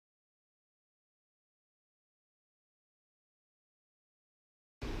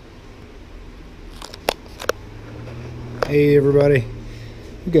Hey everybody,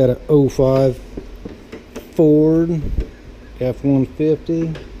 we got a 05 Ford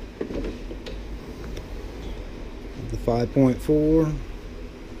F150, the 5.4.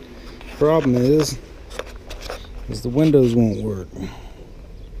 Problem is the windows won't work.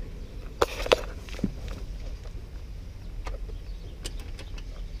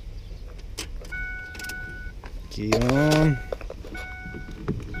 Key on.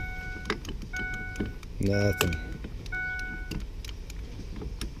 Nothing.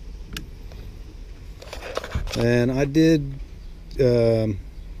 And I did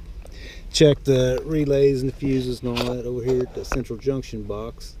check the relays and the fuses and all that over here at the central junction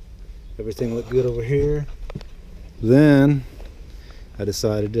box. Everything looked good over here. Then I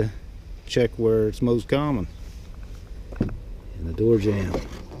decided to check where it's most common, in the door jamb.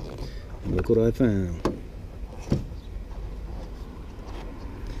 And look what I found.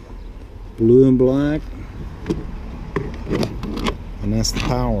 Blue and black, and that's the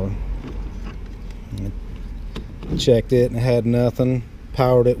power. I checked it and it had nothing.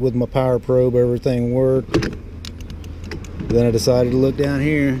 Powered it with my power probe, everything worked. Then I decided to look down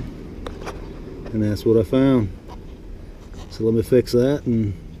here, and that's what I found. So let me fix that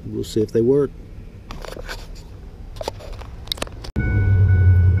and we'll see if they work.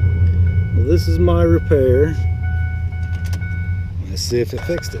 Well, this is my repair. Let's see if it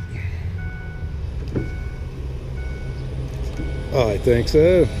fixed it. Oh, I think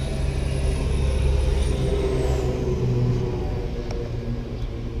so.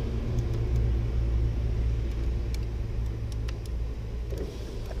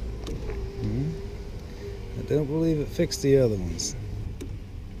 I don't believe it fixed the other ones.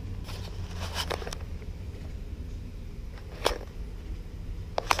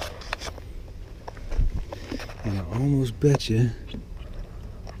 And I almost bet you,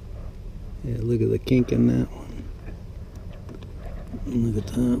 yeah, look at the kink in that one. Look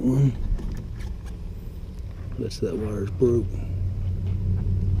at that one. Bet you that wire's broke.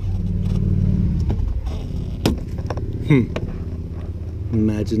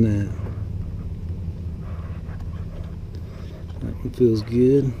 Imagine that. That one feels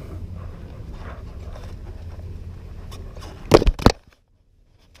good.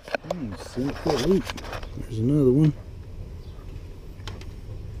 There's another one.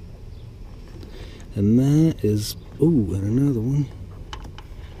 And that is, ooh, and another one.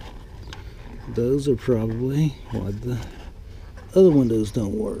 Those are probably why the other windows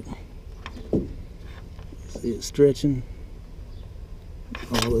don't work. See it stretching?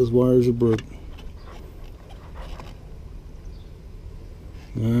 All those wires are broken.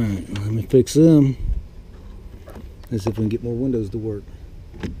 Alright, let me fix them. Let's see if we can get more windows to work.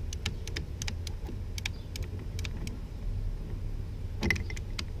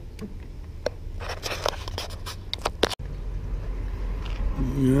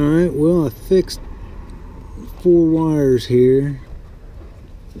 Alright, well, I fixed 4 wires here.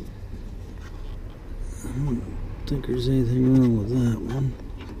 I don't think there's anything wrong with that one.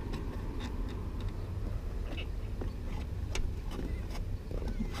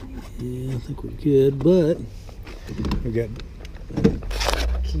 Yeah, I think we're good, but we got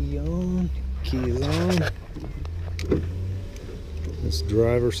key on, keys on. This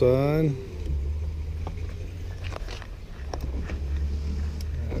driver side.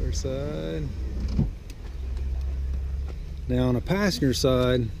 Side. Now on a passenger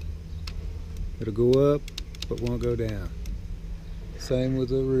side, it'll go up but won't go down. Same with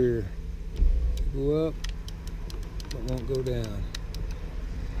the rear. Go up but won't go down.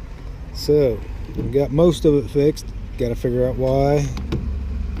 So we got most of it fixed. Got to figure out why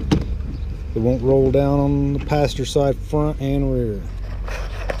it won't roll down on the passenger side front and rear.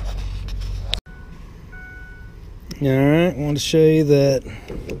 Alright, I want to show you that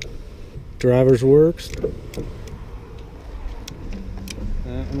driver's works.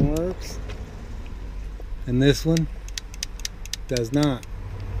 That one works. And this one does not.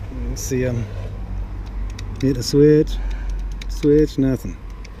 You can see I'm hit a switch, nothing.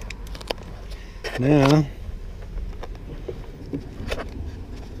 Now,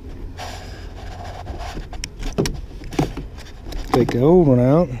 take the old one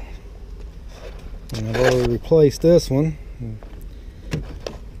out. And I've already replaced this one.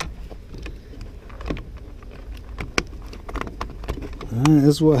 This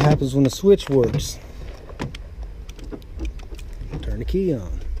is what happens when the switch works. Turn the key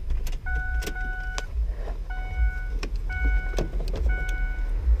on.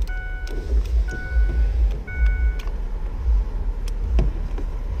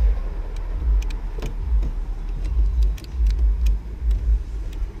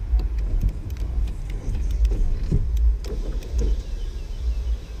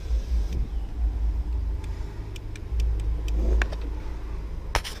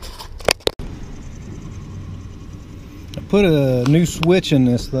 put a new switch in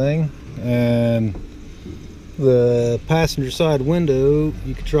this thing, and the passenger side window,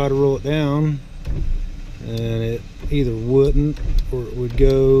 you could try to roll it down and it either wouldn't or it would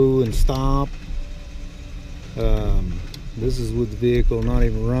go and stop. This is with the vehicle not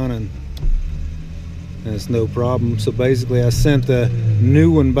even running, and it's no problem. So basically I sent the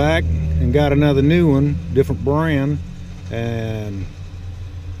new one back and got another new one, different brand, and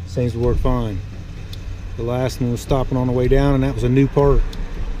seems to work fine. The last one was stopping on the way down, and that was a new part.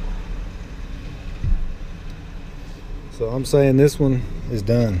 So I'm saying this one is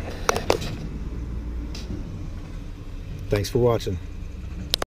done. Thanks for watching.